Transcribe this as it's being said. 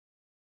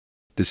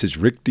This is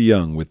Rick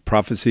DeYoung with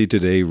Prophecy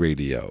Today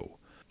Radio.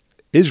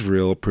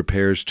 Israel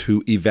prepares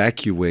to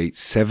evacuate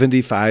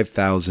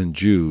 75,000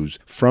 Jews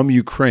from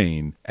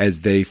Ukraine as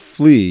they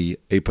flee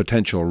a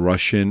potential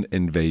Russian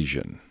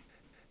invasion.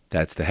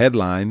 That's the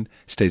headline.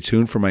 Stay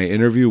tuned for my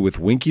interview with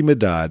Winky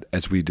Medad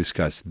as we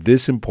discuss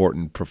this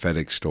important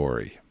prophetic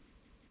story.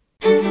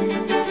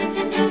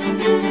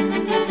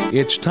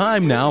 It's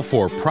time now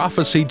for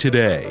Prophecy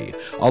Today,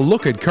 a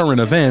look at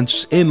current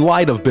events in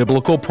light of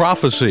biblical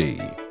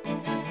prophecy.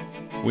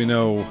 We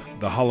know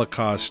the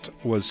Holocaust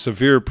was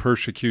severe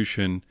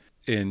persecution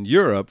in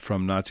Europe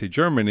from Nazi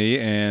Germany,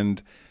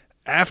 and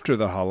after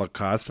the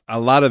Holocaust,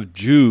 a lot of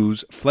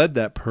Jews fled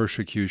that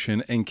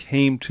persecution and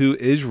came to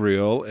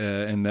Israel,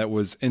 and that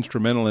was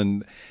instrumental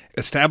in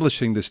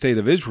establishing the state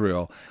of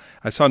Israel.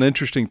 I saw an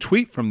interesting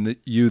tweet from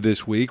you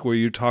this week where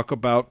you talk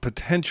about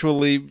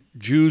potentially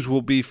Jews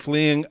will be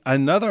fleeing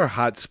another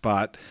hot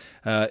spot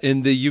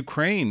in the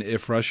Ukraine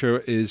if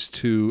Russia is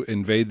to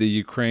invade the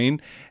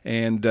Ukraine.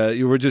 And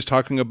you were just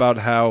talking about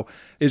how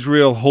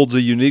Israel holds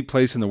a unique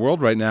place in the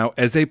world right now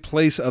as a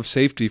place of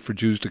safety for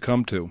Jews to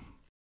come to.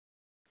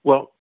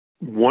 Well,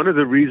 one of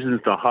the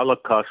reasons the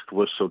Holocaust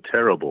was so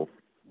terrible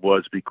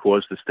was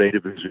because the state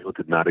of Israel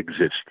did not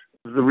exist.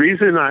 The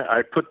reason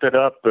I put that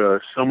up,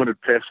 someone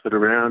had passed it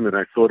around and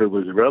I thought it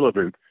was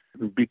relevant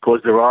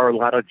because there are a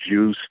lot of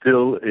Jews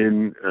still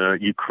in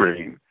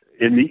Ukraine.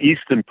 In the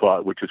eastern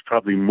part, which is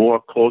probably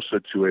more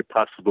closer to a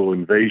possible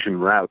invasion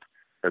route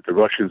that the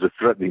Russians are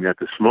threatening at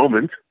this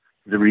moment,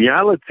 the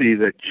reality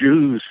that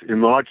Jews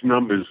in large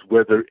numbers,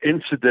 whether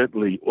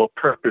incidentally or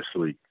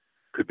purposely,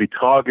 could be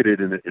targeted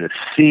in a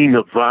scene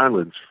of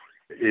violence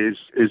is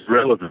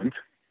relevant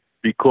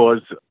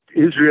because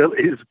Israel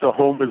is the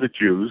home of the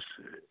Jews,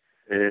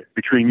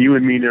 between you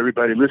and me and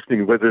everybody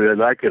listening, whether they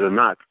like it or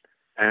not.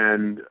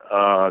 And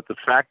the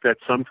fact that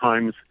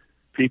sometimes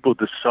people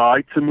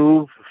decide to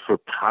move for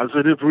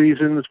positive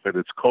reasons, whether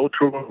it's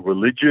cultural,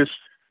 religious,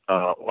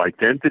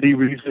 identity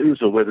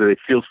reasons, or whether they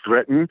feel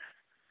threatened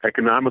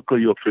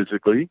economically or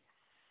physically,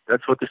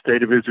 that's what the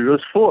state of Israel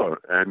is for.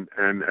 And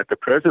at the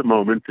present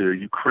moment,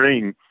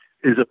 Ukraine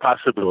is a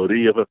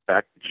possibility of a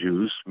fact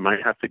Jews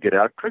might have to get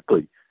out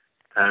quickly.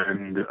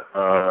 And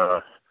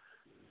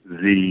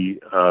the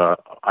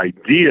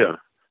idea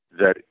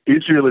that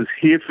Israel is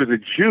here for the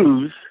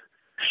Jews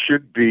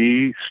should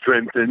be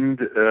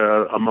strengthened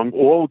among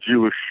all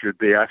Jewish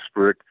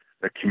diasporic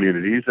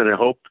communities, and I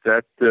hope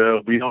that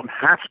we don't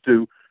have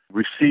to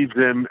receive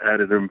them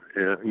at a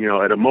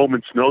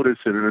moment's notice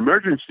in an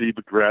emergency,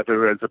 but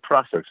rather as a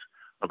process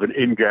of an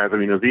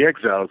ingathering of the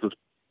exiles as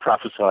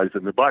prophesied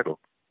in the Bible.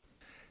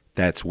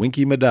 That's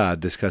Winky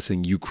Medad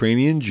discussing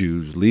Ukrainian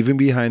Jews leaving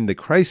behind the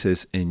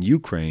crisis in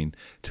Ukraine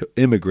to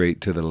immigrate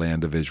to the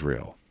land of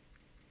Israel.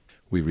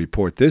 We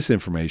report this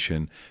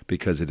information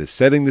because it is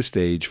setting the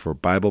stage for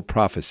Bible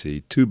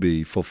prophecy to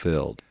be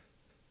fulfilled.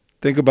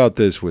 Think about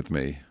this with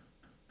me.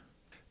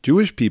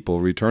 Jewish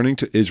people returning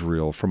to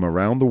Israel from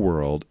around the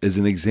world is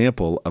an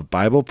example of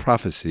Bible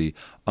prophecy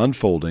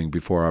unfolding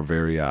before our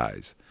very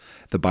eyes.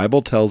 The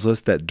Bible tells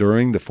us that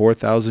during the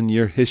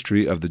 4,000-year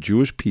history of the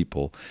Jewish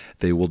people,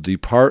 they will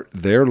depart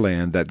their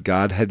land that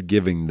God had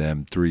given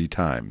them 3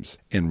 times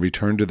and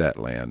return to that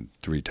land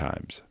 3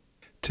 times.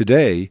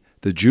 Today,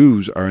 the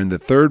Jews are in the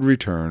 3rd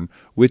return,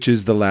 which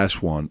is the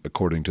last one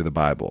according to the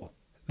Bible.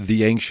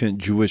 The ancient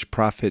Jewish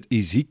prophet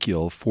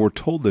Ezekiel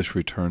foretold this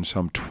return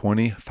some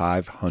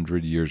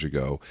 2,500 years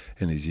ago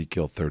in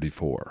Ezekiel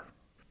 34.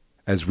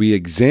 As we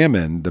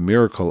examine the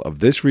miracle of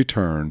this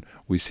return,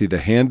 we see the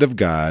hand of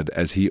God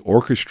as he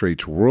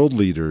orchestrates world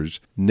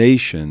leaders,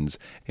 nations,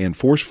 and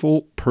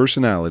forceful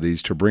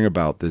personalities to bring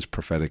about this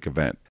prophetic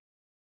event.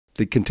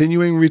 The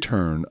continuing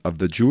return of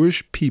the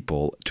Jewish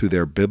people to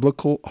their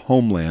biblical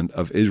homeland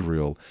of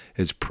Israel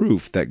is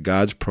proof that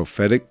God's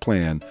prophetic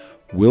plan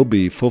will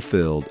be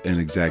fulfilled in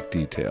exact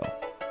detail.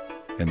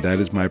 And that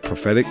is my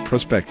prophetic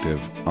perspective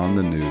on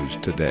the news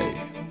today.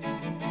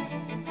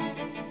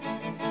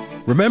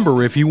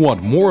 Remember, if you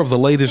want more of the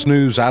latest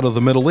news out of the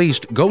Middle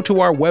East, go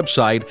to our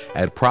website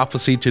at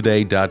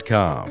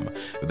prophecytoday.com.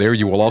 There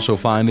you will also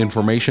find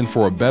information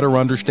for a better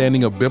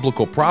understanding of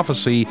biblical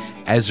prophecy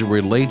as it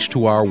relates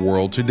to our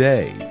world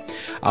today.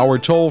 Our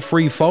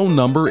toll-free phone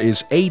number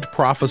is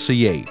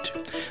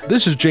 8-PROPHECY-8.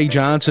 This is Jay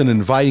Johnson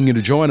inviting you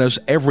to join us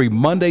every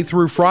Monday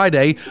through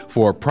Friday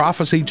for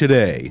Prophecy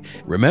Today.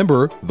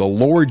 Remember, the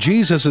Lord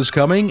Jesus is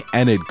coming,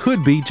 and it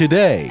could be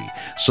today.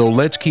 So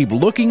let's keep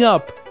looking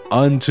up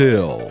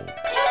until...